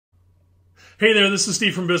Hey there, this is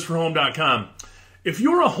Steve from BizForHome.com. If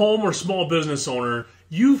you're a home or small business owner,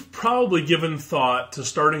 you've probably given thought to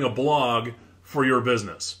starting a blog for your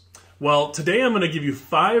business. Well, today I'm going to give you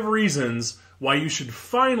 5 reasons why you should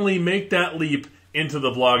finally make that leap into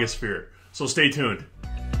the blogosphere. So stay tuned.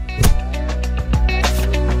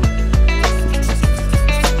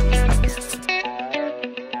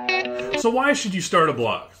 So why should you start a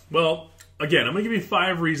blog? Well, again, I'm going to give you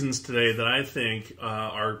 5 reasons today that I think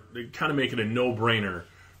are kind of make it a no-brainer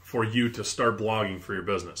for you to start blogging for your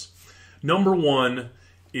business. Number 1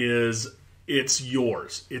 is it's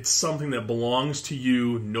yours. It's something that belongs to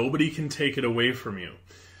you. Nobody can take it away from you.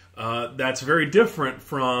 That's very different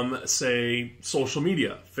from, say, social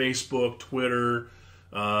media, Facebook, Twitter,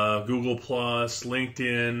 Google+,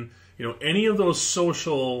 LinkedIn, any of those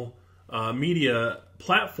social media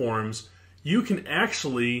platforms. You can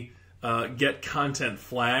actually get content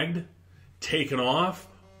flagged, taken off,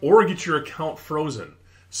 or get your account frozen.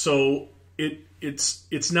 So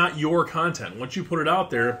it's not your content. Once you put it out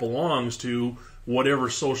there, it belongs to whatever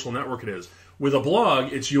social network it is. With a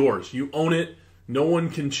blog, it's yours. You own it. No one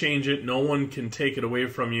can change it. No one can take it away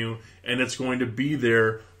from you, and it's going to be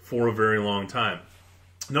there for a very long time.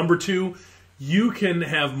 Number 2, you can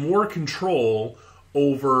have more control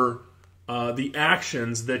over the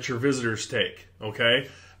actions that your visitors take, okay?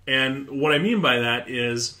 And what I mean by that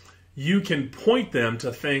is you can point them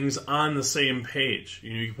to things on the same page.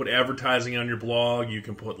 You can put advertising on your blog, you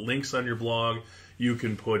can put links on your blog, you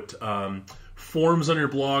can put forms on your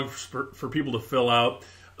blog for people to fill out,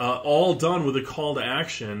 all done with a call to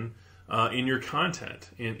action in your content,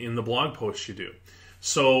 in the blog posts you do.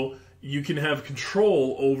 So you can have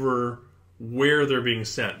control over where they're being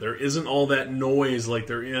sent. There isn't all that noise like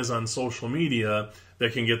there is on social media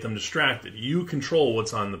that can get them distracted. You control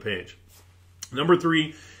what's on the page. Number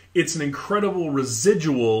 3, it's an incredible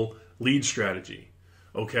residual lead strategy.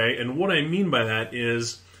 Okay, and what I mean by that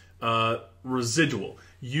is residual.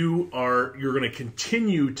 You're going to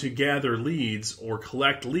continue to gather leads or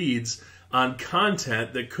collect leads on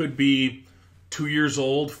content that could be 2 years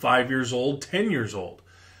old, 5 years old, 10 years old.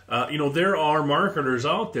 There are marketers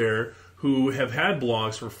out there who have had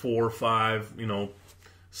blogs for 4, 5,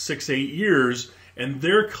 6, 8 years, and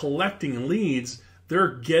they're collecting leads. They're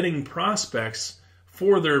getting prospects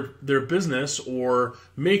for their business or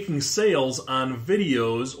making sales on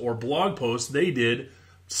videos or blog posts they did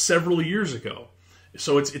several years ago.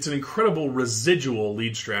 So it's an incredible residual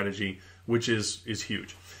lead strategy, which is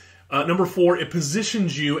huge. Number 4, it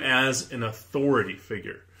positions you as an authority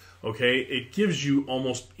figure. Okay, it gives you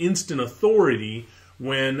almost instant authority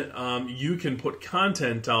when you can put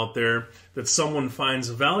content out there that someone finds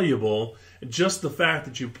valuable. Just the fact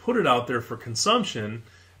that you put it out there for consumption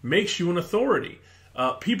makes you an authority.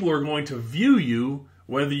 People are going to view you,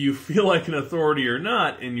 whether you feel like an authority or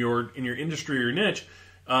not in your industry or niche.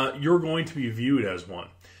 You're going to be viewed as one,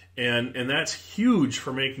 and that's huge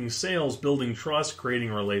for making sales, building trust, creating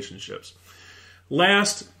relationships.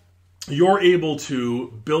 Last, you're able to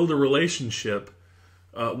build a relationship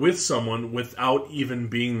with someone without even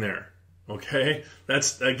being there. Okay,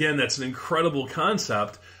 that's an incredible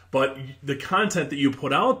concept. But the content that you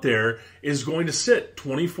put out there is going to sit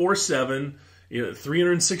 24/7,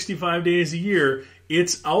 365 days a year.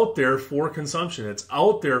 It's out there for consumption. It's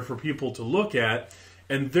out there for people to look at,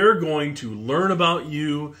 and they're going to learn about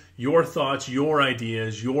you, your thoughts, your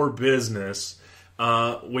ideas, your business.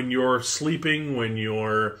 When you're sleeping, when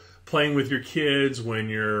you're playing with your kids, when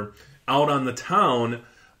you're out on the town,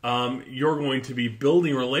 you're going to be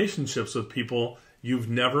building relationships with people you've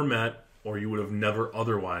never met or you would have never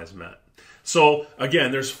otherwise met. So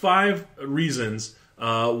again, there's 5 reasons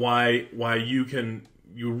why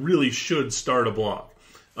you really should start a blog.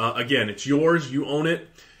 Again, it's yours. You own it.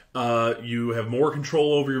 You have more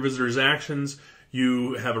control over your visitors' actions.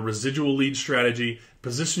 You have a residual lead strategy,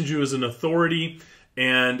 positions you as an authority,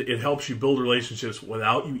 and it helps you build relationships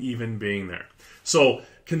without you even being there. So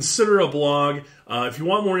consider a blog. If you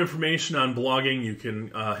want more information on blogging, you can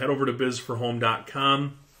head over to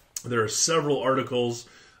BizForHome.com. There are several articles,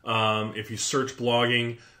 if you search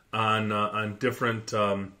blogging, on different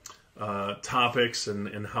topics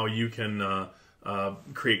and how you can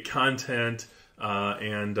create content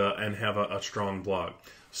and have a strong blog.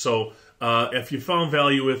 So if you found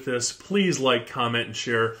value with this, please like, comment, and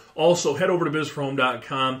share. Also, head over to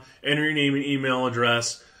BizForHome.com, enter your name and email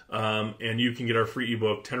address, and you can get our free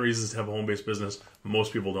ebook, 10 Reasons to Have a Home-Based Business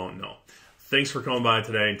Most People Don't Know. Thanks for coming by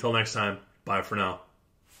today. Until next time, bye for now.